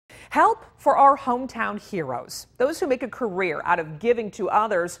Help for our hometown heroes. Those who make a career out of giving to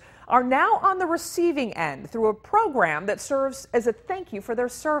others are now on the receiving end through a program that serves as a thank you for their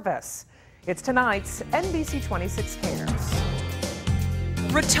service. It's tonight's NBC 26 Cares.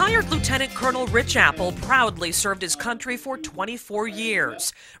 Retired Lieutenant Colonel Rich Apple proudly served his country for 24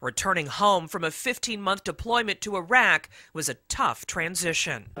 years. Returning home from a 15-month deployment to Iraq was a tough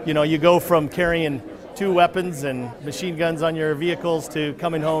transition. You know, you go from carrying 2 weapons and machine guns on your vehicles to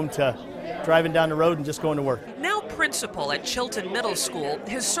coming home to driving down the road and just going to work. Now principal at Chilton Middle School,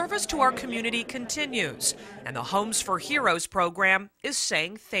 his service to our community continues, and the Homes for Heroes program is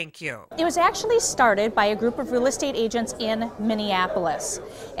saying thank you. It was actually started by a group of real estate agents in Minneapolis,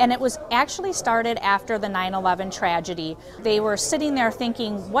 and it was actually started after the 9/11 tragedy. They were sitting there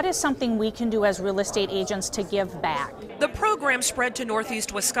thinking, what is something we can do as real estate agents to give back? The program spread to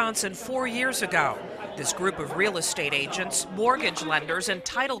Northeast Wisconsin 4 years ago. This group of real estate agents, mortgage lenders, and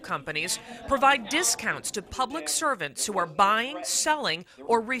title companies provide discounts to public servants who are buying, selling,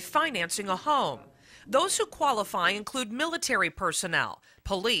 or refinancing a home. Those who qualify include military personnel,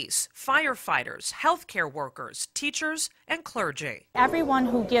 police, firefighters, healthcare workers, teachers, and clergy. Everyone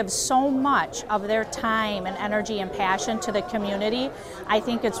who gives so much of their time and energy and passion to the community, I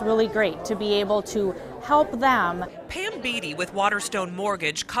think it's really great to be able to help them. Pam Beatty with Waterstone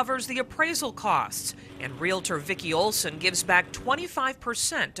Mortgage covers the appraisal costs, and realtor Vicki Olson gives back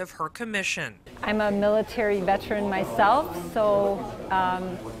 25% of her commission. I'm a military veteran myself, so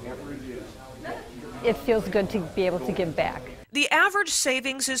it feels good to be able to give back. The average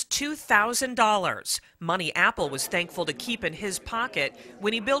savings is $2,000, money Apple was thankful to keep in his pocket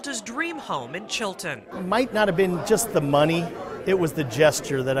when he built his dream home in Chilton. It might not have been just the money, it was the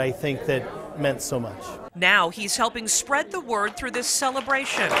gesture that I think that meant so much. Now he's helping spread the word through this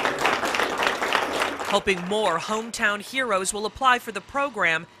celebration, hoping more hometown heroes will apply for the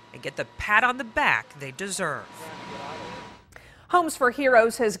program and get the pat on the back they deserve. Homes for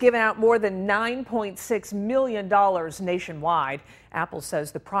Heroes has given out more than $9.6 million nationwide. Apple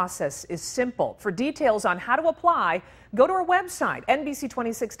says the process is simple. For details on how to apply, go to our website,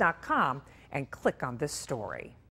 NBC26.com, and click on this story.